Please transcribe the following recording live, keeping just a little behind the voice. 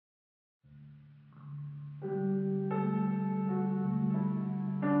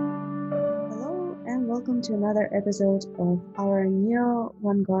welcome to another episode of our Neo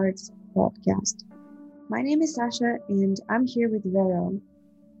Vanguards podcast. My name is Sasha and I'm here with Vero.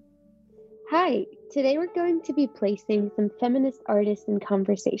 Hi, today we're going to be placing some feminist artists in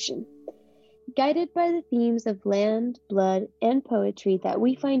conversation, guided by the themes of land, blood, and poetry that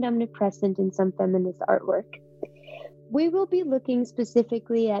we find omnipresent in some feminist artwork. We will be looking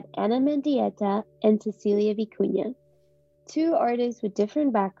specifically at Ana Mendieta and Cecilia Vicuña, two artists with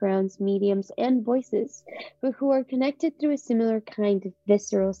different backgrounds, mediums, and voices, but who are connected through a similar kind of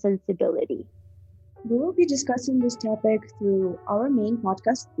visceral sensibility. We will be discussing this topic through our main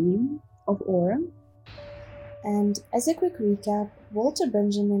podcast theme of Aura. And as a quick recap, Walter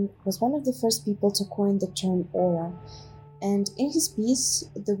Benjamin was one of the first people to coin the term aura. And in his piece,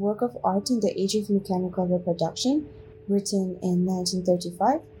 The Work of Art in the Age of Mechanical Reproduction, written in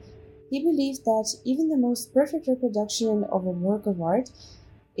 1935, he believed that even the most perfect reproduction of a work of art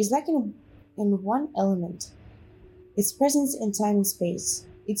is lacking in one element: its presence in time and space,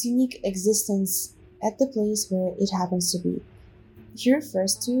 its unique existence at the place where it happens to be. He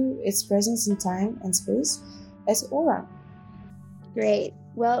refers to its presence in time and space as aura. Great.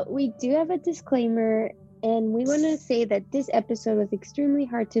 Well, we do have a disclaimer, and we want to say that this episode was extremely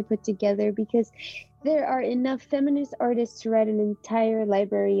hard to put together because there are enough feminist artists to write an entire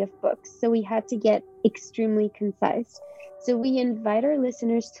library of books, so we had to get extremely concise. So we invite our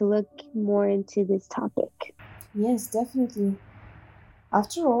listeners to look more into this topic. Yes, definitely.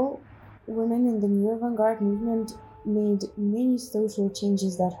 After all, women in the New Avant-Garde movement made many social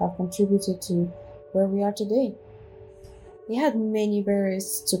changes that have contributed to where we are today. They had many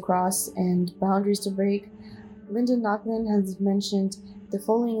barriers to cross and boundaries to break. Linda Nochlin has mentioned the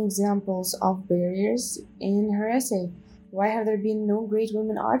following examples of barriers in her essay, Why Have There Been No Great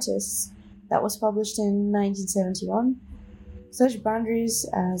Women Artists? That was published in 1971. Such boundaries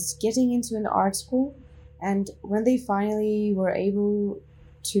as getting into an art school, and when they finally were able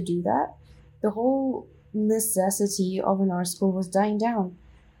to do that, the whole necessity of an art school was dying down.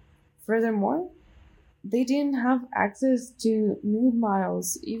 Furthermore, they didn't have access to nude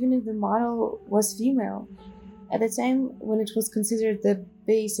models, even if the model was female, at a time when it was considered the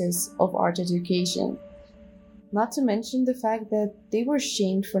basis of art education. Not to mention the fact that they were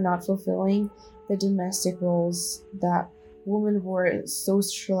shamed for not fulfilling the domestic roles that women were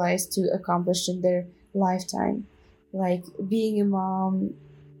socialized to accomplish in their lifetime, like being a mom,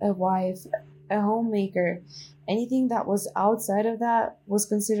 a wife, a homemaker. Anything that was outside of that was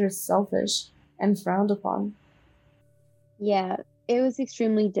considered selfish and frowned upon. Yeah, it was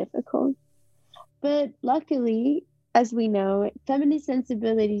extremely difficult. But luckily, as we know, feminist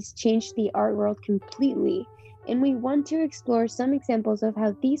sensibilities changed the art world completely, and we want to explore some examples of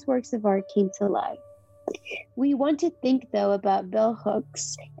how these works of art came to life. We want to think, though, about Bell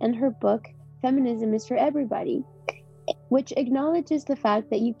Hooks and her book, Feminism is for Everybody, which acknowledges the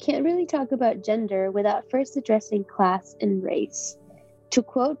fact that you can't really talk about gender without first addressing class and race. To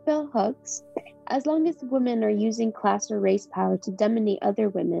quote Bell Hooks, as long as women are using class or race power to dominate other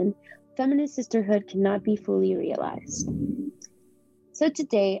women, feminist sisterhood cannot be fully realized. So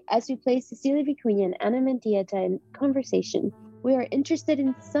today, as we place Cecilia Vicuña and Ana Mendieta in conversation, we are interested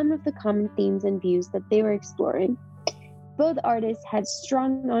in some of the common themes and views that they were exploring. Both artists had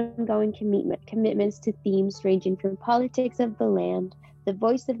strong ongoing commitments to themes ranging from politics of the land, the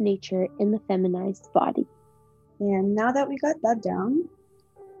voice of nature, and the feminized body. And now that we got that down,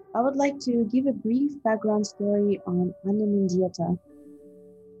 I would like to give a brief background story on Ana Mendieta.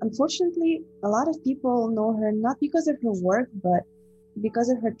 Unfortunately, a lot of people know her not because of her work, but because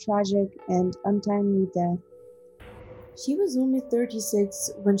of her tragic and untimely death. She was only 36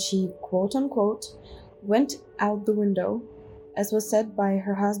 when she, quote unquote, went out the window, as was said by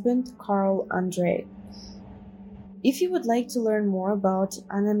her husband, Carl Andre. If you would like to learn more about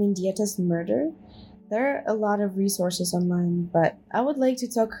Ana Mendieta's murder, there are a lot of resources online, but I would like to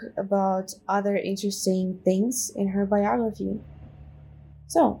talk about other interesting things in her biography.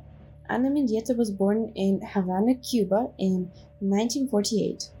 So, Ana Mendieta was born in Havana, Cuba in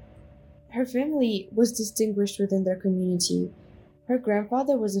 1948. Her family was distinguished within their community. Her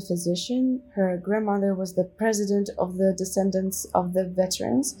grandfather was a physician, her grandmother was the president of the Descendants of the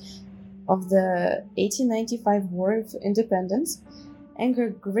Veterans of the 1895 War of Independence, and her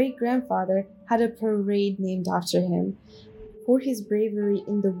great-grandfather had a parade named after him for his bravery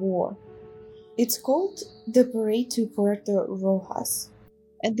in the war. It's called the Parade to Puerto Rojas.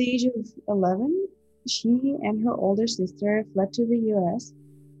 At the age of 11, she and her older sister fled to the US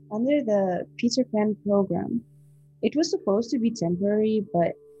under the Peter Pan program. It was supposed to be temporary,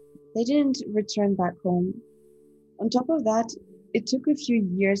 but they didn't return back home. On top of that, it took a few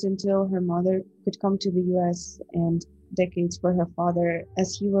years until her mother could come to the US, and decades for her father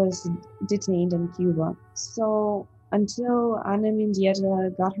as he was detained in Cuba. So until Ana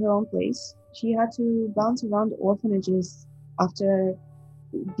Mendieta got her own place, she had to bounce around orphanages after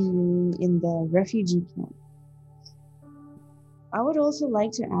being in the refugee camp. I would also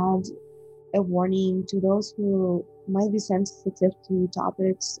like to add a warning to those who might be sensitive to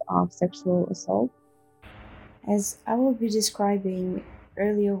topics of sexual assault, as I will be describing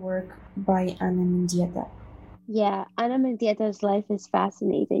earlier work by Ana Mendieta. Yeah, Ana Mendieta's life is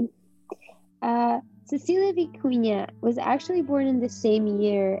fascinating. Cecilia Vicuña was actually born in the same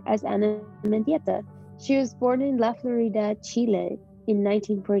year as Ana Mendieta. She was born in La Florida, Chile in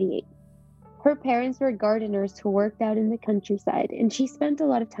 1948. Her parents were gardeners who worked out in the countryside, and she spent a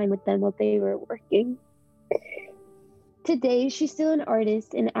lot of time with them while they were working. Today, she's still an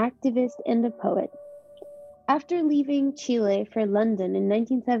artist, an activist, and a poet. After leaving Chile for London in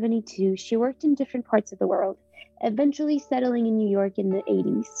 1972, she worked in different parts of the world, eventually settling in New York in the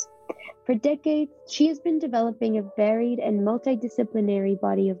 80s. For decades, she has been developing a varied and multidisciplinary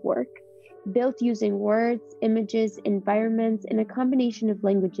body of work, built using words, images, environments, and a combination of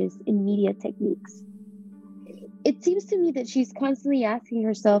languages and media techniques. It seems to me that she's constantly asking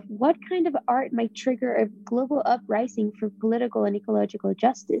herself what kind of art might trigger a global uprising for political and ecological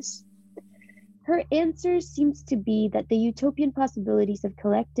justice. Her answer seems to be that the utopian possibilities of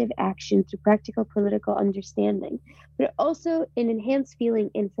collective action through practical political understanding, but also an enhanced feeling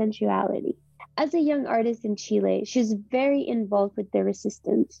in sensuality. As a young artist in Chile, she's very involved with the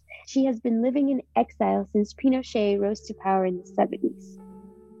resistance. She has been living in exile since Pinochet rose to power in the 70s.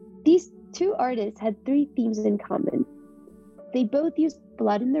 These two artists had three themes in common. They both used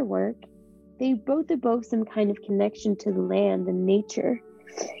blood in their work. They both evoke some kind of connection to the land and nature.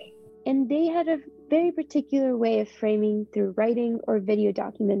 And they had a very particular way of framing through writing or video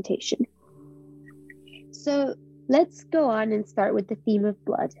documentation. So let's go on and start with the theme of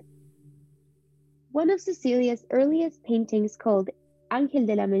blood. One of Cecilia's earliest paintings, called Ángel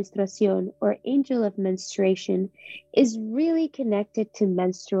de la Menstruación, or Angel of Menstruation, is really connected to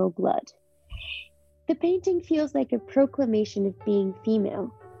menstrual blood. The painting feels like a proclamation of being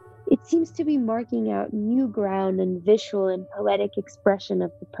female. It seems to be marking out new ground and visual and poetic expression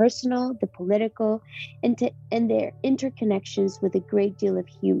of the personal, the political, and their interconnections with a great deal of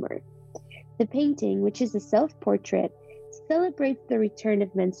humor. The painting, which is a self-portrait, celebrates the return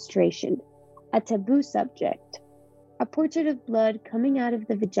of menstruation, a taboo subject, a portrait of blood coming out of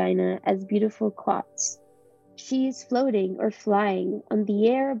the vagina as beautiful clots. She is floating or flying on the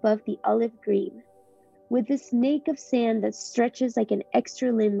air above the olive green, with a snake of sand that stretches like an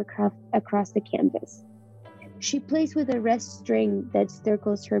extra limb across the canvas. She plays with a rest string that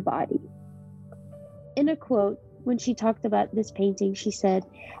circles her body. In a quote, when she talked about this painting, she said,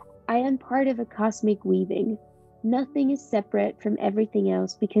 "I am part of a cosmic weaving. Nothing is separate from everything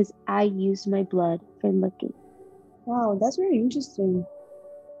else because I use my blood for looking." Wow, that's very interesting.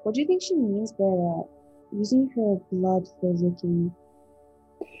 What do you think she means by that? Using her blood for looking.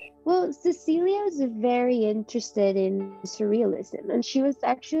 Well, Cecilia was very interested in surrealism, and she was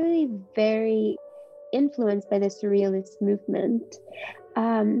actually very influenced by the surrealist movement.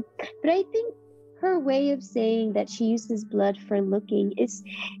 But I think her way of saying that she uses blood for looking is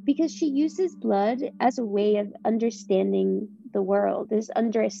because she uses blood as a way of understanding the world, is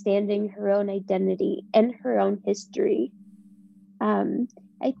understanding her own identity and her own history.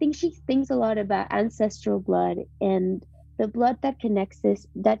 I think she thinks a lot about ancestral blood and the blood that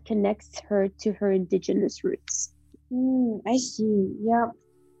connects her to her indigenous roots. I see. Yeah.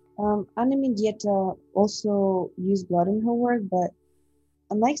 Ana Mendieta also used blood in her work, but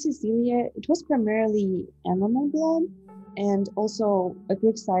unlike Cecilia, it was primarily animal blood. And also, a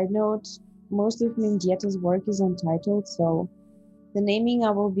quick side note, most of Mendieta's work is untitled, so the naming I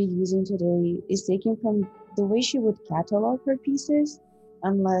will be using today is taken from the way she would catalog her pieces,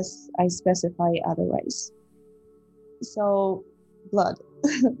 unless I specify otherwise. So, blood.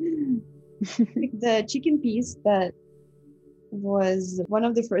 The chicken piece that was one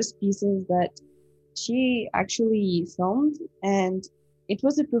of the first pieces that she actually filmed, and it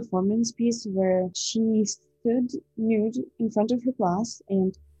was a performance piece where she stood nude in front of her class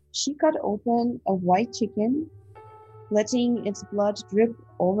and she cut open a white chicken, letting its blood drip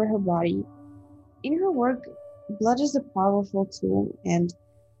over her body. In her work, blood is a powerful tool, and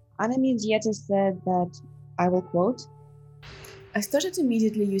Ana Mendieta said that, I will quote, "I started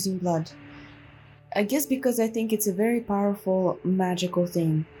immediately using blood. I guess because I think it's a very powerful, magical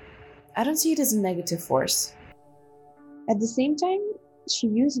thing. I don't see it as a negative force." At the same time, she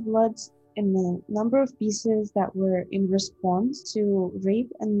used blood in a number of pieces that were in response to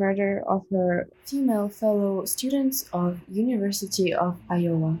rape and murder of her female fellow students of University of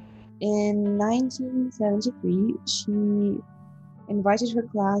Iowa. In 1973, she invited her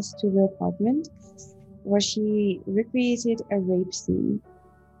class to the apartment where she recreated a rape scene.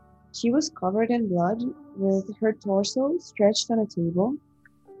 She was covered in blood with her torso stretched on a table,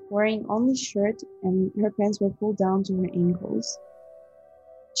 wearing only shirt, and her pants were pulled down to her ankles.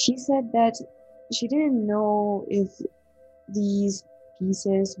 She said that she didn't know if these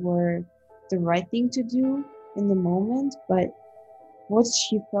pieces were the right thing to do in the moment, but what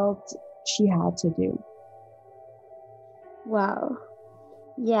she felt she had to do. Wow.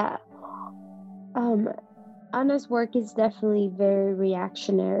 Yeah. Anna's work is definitely very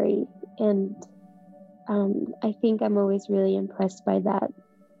reactionary, and I think I'm always really impressed by that.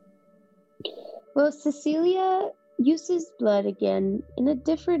 Well, Cecilia uses blood again in a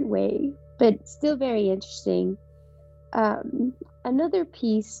different way, but still very interesting. Another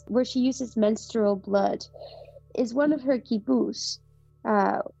piece where she uses menstrual blood is one of her quipus,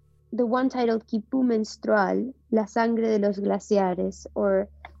 the one titled Quipu Menstrual, La Sangre de los Glaciares, or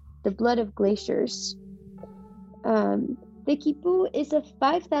the Blood of Glaciers. The quipu is a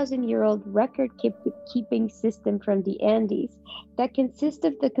 5,000-year-old record-keeping system from the Andes that consists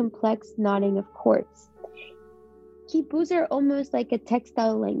of the complex knotting of cords. Quipus are almost like a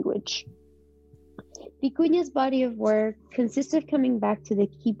textile language. Vicuña's body of work consists of coming back to the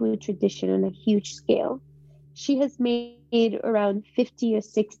quipu tradition on a huge scale. She has made around 50 or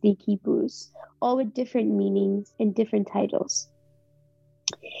 60 quipus, all with different meanings and different titles.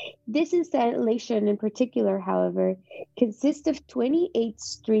 This installation in particular, however, consists of 28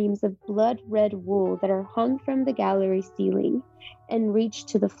 streams of blood red wool that are hung from the gallery ceiling and reach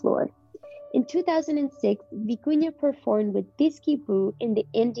to the floor. In 2006, Vicuña performed with this quipu in the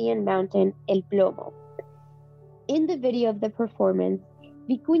Indian mountain El Plomo. In the video of the performance,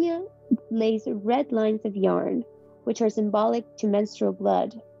 Vicuña lays red lines of yarn, which are symbolic to menstrual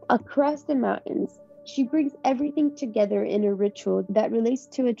blood, across the mountains. She brings everything together in a ritual that relates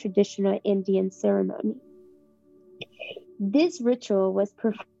to a traditional Indian ceremony. This ritual was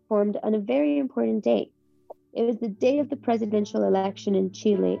performed on a very important day. It was the day of the presidential election in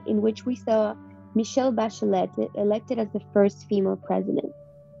Chile, in which we saw Michelle Bachelet elected as the first female president.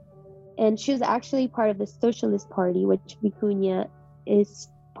 And she was actually part of the Socialist Party, which Vicuña is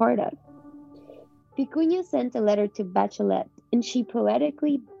part of. Vicuña sent a letter to Bachelet, and she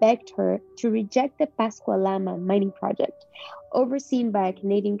poetically begged her to reject the Pascualama mining project, overseen by a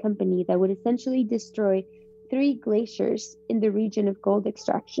Canadian company that would essentially destroy 3 glaciers in the region of gold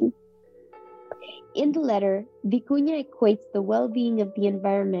extraction. In the letter, Vicuña equates the well-being of the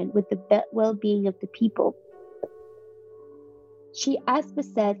environment with the well-being of the people. She asked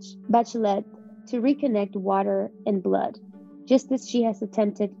Bachelet to reconnect water and blood, just as she has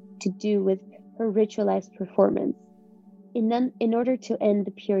attempted to do with her ritualized performance, in order to end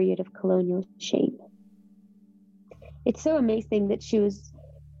the period of colonial shame. It's so amazing that she was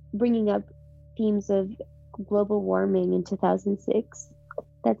bringing up themes of global warming in 2006.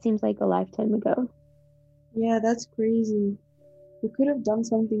 That seems like a lifetime ago. Yeah, that's crazy. We could have done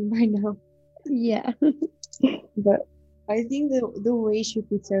something by now. Yeah. But I think the way she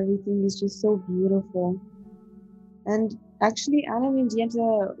puts everything is just so beautiful. And actually, Ana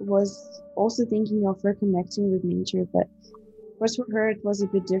Mendieta was also thinking of reconnecting with nature, but of course for her it was a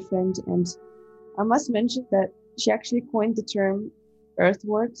bit different. And I must mention that she actually coined the term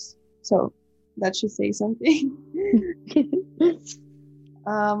earthworks, so that should say something.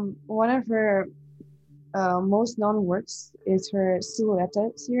 One of her most known works is her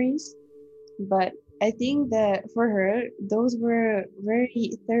Silueta series, but I think that for her, those were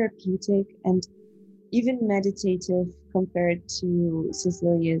very therapeutic and even meditative compared to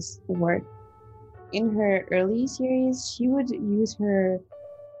Cecilia's work. In her early series, she would use her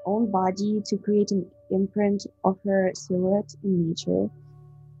own body to create an imprint of her silhouette in nature.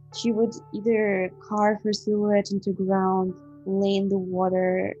 She would either carve her silhouette into ground, lay in the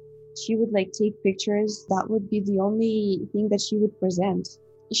water. She would take pictures. That would be the only thing that she would present.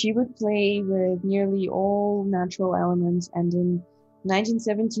 She would play with nearly all natural elements, and in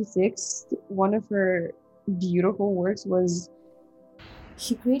 1976, one of her beautiful works was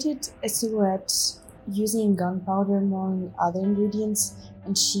she created a silhouette using gunpowder among other ingredients,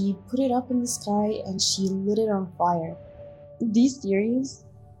 and she put it up in the sky and she lit it on fire. These theories,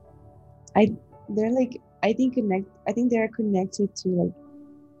 I think they're connected to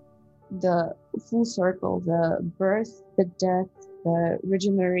the full circle, the birth, the death, the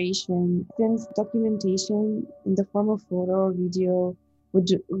regeneration, since documentation in the form of photo or video would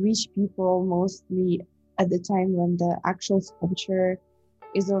reach people mostly at the time when the actual sculpture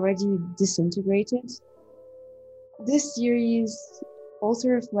is already disintegrated. This series also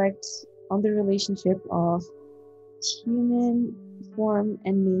reflects on the relationship of human form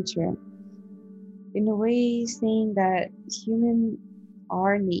and nature, in a way saying that humans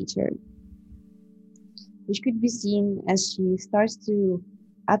are nature, which could be seen as she starts to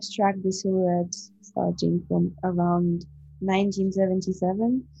abstract the silhouette starting from around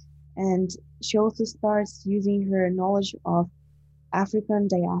 1977. And she also starts using her knowledge of African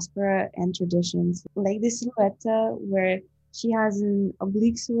diaspora and traditions, like the silhouette, where she has an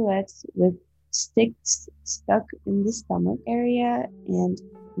oblique silhouette with sticks stuck in the stomach area and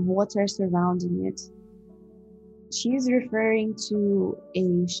water surrounding it. She is referring to a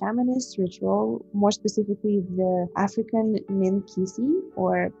shamanist ritual, more specifically the African Minkisi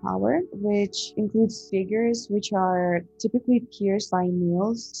or power, which includes figures which are typically pierced by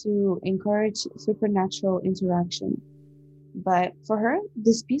nails to encourage supernatural interaction. But for her,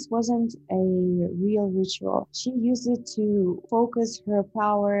 this piece wasn't a real ritual. She used it to focus her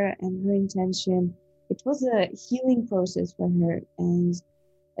power and her intention. It was a healing process for her, and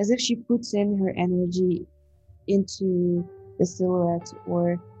as if she puts in her energy into the silhouette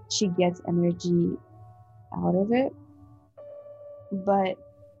or she gets energy out of it. But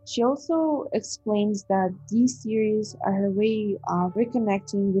she also explains that these series are her way of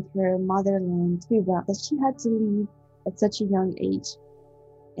reconnecting with her motherland, Cuba, that she had to leave at such a young age.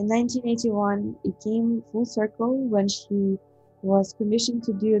 In 1981, it came full circle when she was commissioned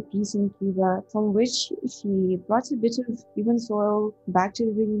to do a piece in Cuba, from which she brought a bit of Cuban soil back to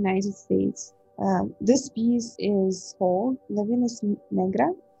the United States. This piece is called La Venus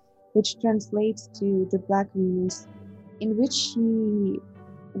Negra, which translates to the Black Venus, in which she,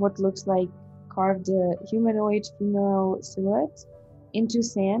 what looks like, carved a humanoid female silhouette into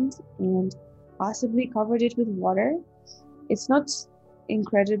sand and possibly covered it with water. It's not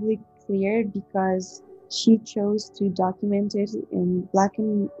incredibly clear because she chose to document it in black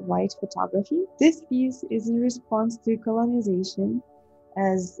and white photography. This piece is in response to colonization,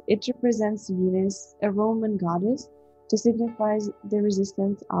 as it represents Venus, a Roman goddess, to signify the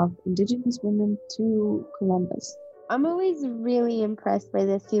resistance of indigenous women to Columbus. I'm always really impressed by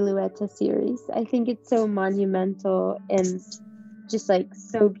the Silueta series. I think it's so monumental and just like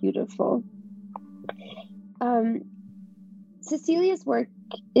so beautiful. Cecilia's work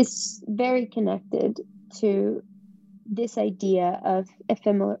is very connected to this idea of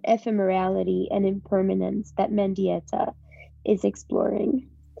ephemerality and impermanence that Mendieta is exploring.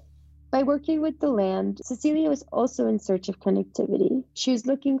 By working with the land, Cecilia was also in search of connectivity. She was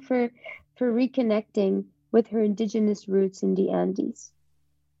looking for reconnecting with her indigenous roots in the Andes.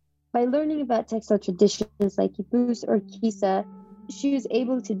 By learning about textile traditions like Quipus or Kisa, she was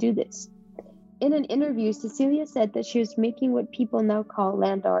able to do this. In an interview, Cecilia said that she was making what people now call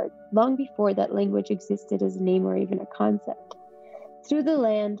land art long before that language existed as a name or even a concept. Through the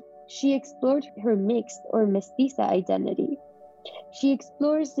land, she explored her mixed or mestiza identity. She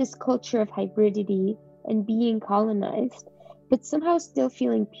explores this culture of hybridity and being colonized, but somehow still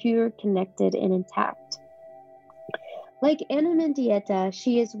feeling pure, connected, and intact. Like Ana Mendieta,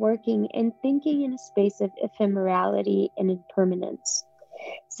 she is working and thinking in a space of ephemerality and impermanence.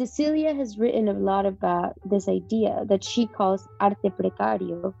 Cecilia has written a lot about this idea that she calls arte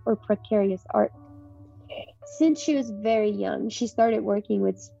precario or precarious art. Since she was very young, she started working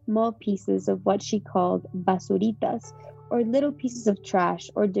with small pieces of what she called basuritas, or little pieces of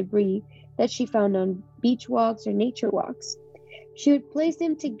trash or debris that she found on beach walks or nature walks. She would place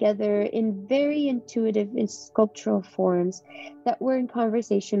them together in very intuitive and sculptural forms that were in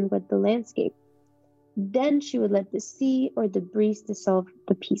conversation with the landscape. Then she would let the sea or the breeze dissolve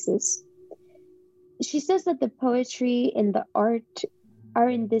the pieces. She says that the poetry and the art are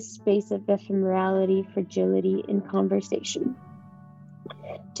in this space of ephemerality, fragility, and conversation.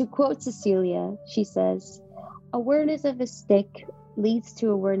 To quote Cecilia, she says, "Awareness of a stick leads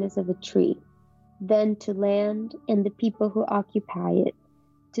to awareness of a tree, then to land and the people who occupy it,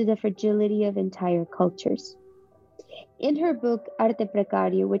 to the fragility of entire cultures." In her book Arte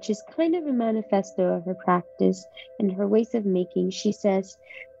Precario, which is kind of a manifesto of her practice and her ways of making, she says,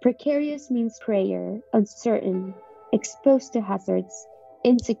 "Precarious means prayer, uncertain, exposed to hazards,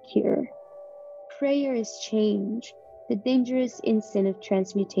 insecure. Prayer is change, the dangerous instant of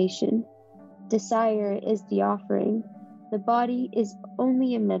transmutation. Desire is the offering. The body is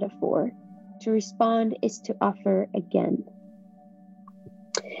only a metaphor. To respond is to offer again."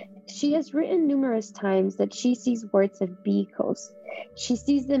 She has written numerous times that she sees words of vehicles. She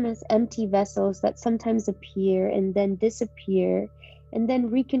sees them as empty vessels that sometimes appear and then disappear, and then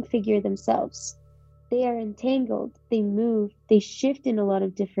reconfigure themselves. They are entangled, they move, they shift in a lot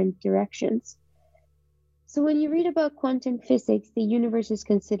of different directions. So when you read about quantum physics, the universe is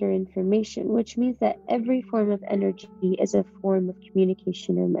considered information, which means that every form of energy is a form of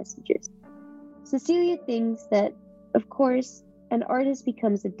communication or messages. Cecilia thinks that, of course, an artist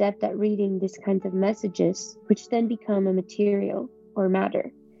becomes adept at reading these kinds of messages, which then become a material or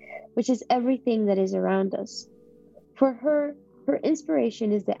matter, which is everything that is around us. For her, her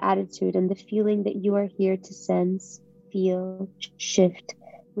inspiration is the attitude and the feeling that you are here to sense, feel, shift,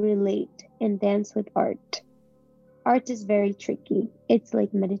 relate, and dance with art. Art is very tricky. It's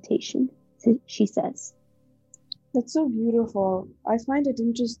like meditation, she says. That's so beautiful. I find it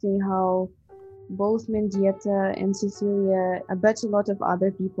interesting how both Mendieta and Cecilia, I bet a lot of other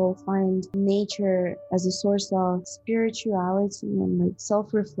people find nature as a source of spirituality and like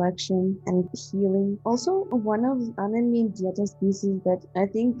self-reflection and healing. Also, one of Ana Mendieta's pieces that I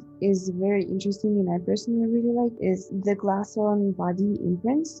think is very interesting and I personally really like is the glass on body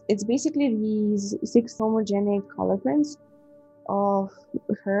imprints. It's basically these 6 homogenic color prints of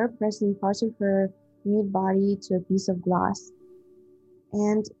her pressing parts of her nude body to a piece of glass.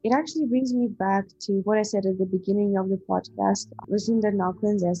 And it actually brings me back to what I said at the beginning of the podcast, Lucinda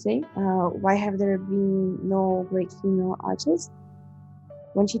Nalklin's essay, Why Have There Been No Great Female Artists?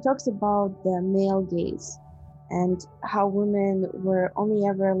 When she talks about the male gaze and how women were only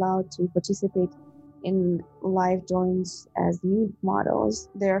ever allowed to participate in live drawings as nude models,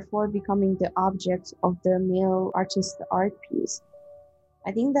 therefore becoming the object of the male artist's art piece.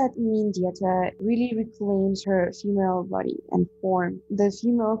 I think that Mendieta really reclaims her female body and form. The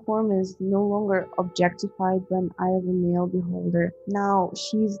female form is no longer objectified by an eye of a male beholder. Now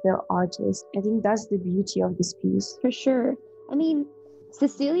she's the artist. I think that's the beauty of this piece. For sure. I mean,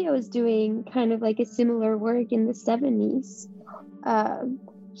 Cecilia was doing kind of like a similar work in the 70s.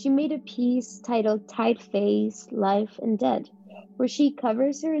 She made a piece titled Tied Face, Life and Dead, where she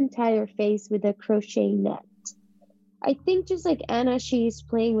covers her entire face with a crochet net. I think just like Anna, she's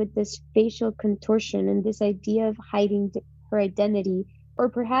playing with this facial contortion and this idea of hiding her identity, or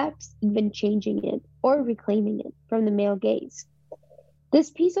perhaps even changing it or reclaiming it from the male gaze. This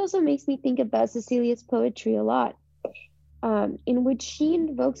piece also makes me think about Cecilia's poetry a lot, in which she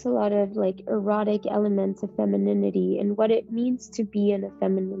invokes a lot of like erotic elements of femininity and what it means to be in a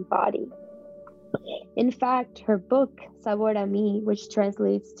feminine body. In fact, her book, Sabor a mí, which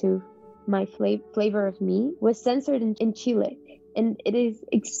translates to My Flavor of Me, was censored in Chile, and it is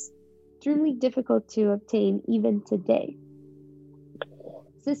extremely difficult to obtain even today.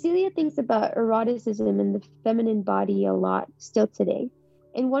 Cecilia thinks about eroticism in the feminine body a lot still today.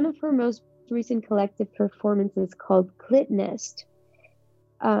 In one of her most recent collective performances called Clit Nest,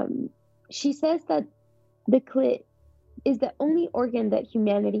 she says that the clit is the only organ that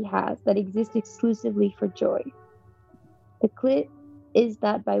humanity has that exists exclusively for joy. The clit is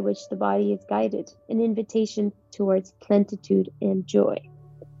that by which the body is guided, an invitation towards plenitude and joy.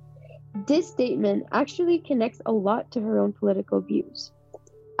 This statement actually connects a lot to her own political views.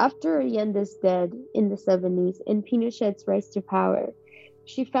 After Allende's death in the 70s and Pinochet's rise to power,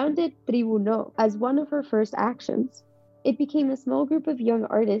 she founded Tribuno as one of her first actions. It became a small group of young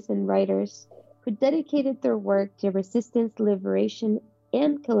artists and writers who dedicated their work to resistance, liberation,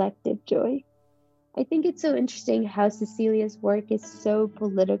 and collective joy. I think it's so interesting how Cecilia's work is so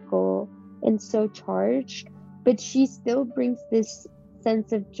political and so charged, but she still brings this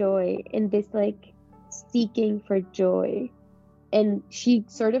sense of joy and this like seeking for joy. And she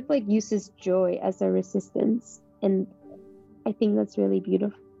sort of like uses joy as a resistance. And I think that's really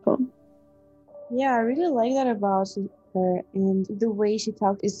beautiful. Yeah, I really like that about her, and the way she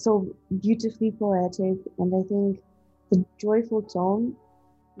talks is so beautifully poetic, and I think the joyful tone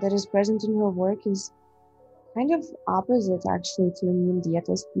that is present in her work is kind of opposite actually to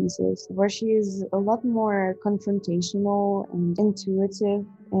Mendieta's pieces, where she is a lot more confrontational and intuitive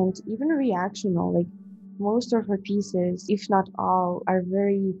and even reactional. Like most of her pieces, if not all, are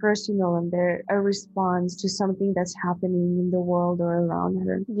very personal and they're a response to something that's happening in the world or around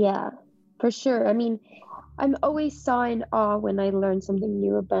her. Yeah, for sure. I mean, I'm always so in awe when I learn something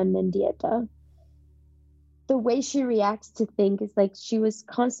new about Mendieta. The way she reacts to things is like she was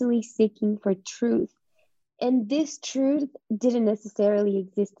constantly seeking for truth. And this truth didn't necessarily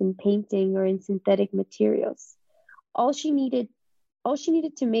exist in painting or in synthetic materials. All she needed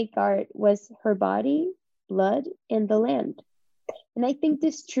to make art was her body, blood, and the land. And I think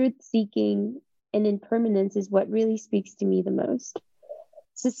this truth seeking and impermanence is what really speaks to me the most.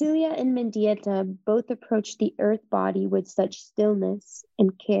 Cecilia and Mendieta both approached the earth body with such stillness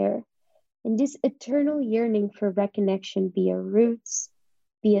and care And this eternal yearning for reconnection via roots,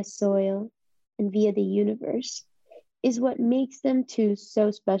 via soil, and via the universe is what makes them two so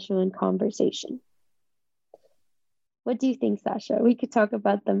special in conversation. What do you think, Sasha? We could talk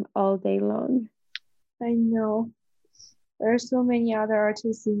about them all day long. I know. There are so many other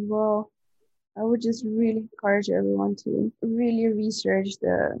artists as well. I would just really encourage everyone to really research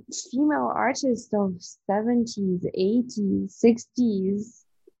the female artists of 70s, 80s, 60s.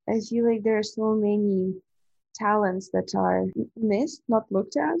 I feel like there are so many talents that are missed, not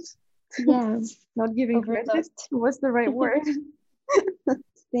looked at. Yeah. Not giving credit. Overlooked. What's the right word?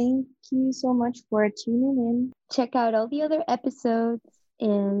 Thank you so much for tuning in. Check out all the other episodes,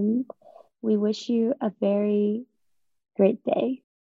 and we wish you a very great day.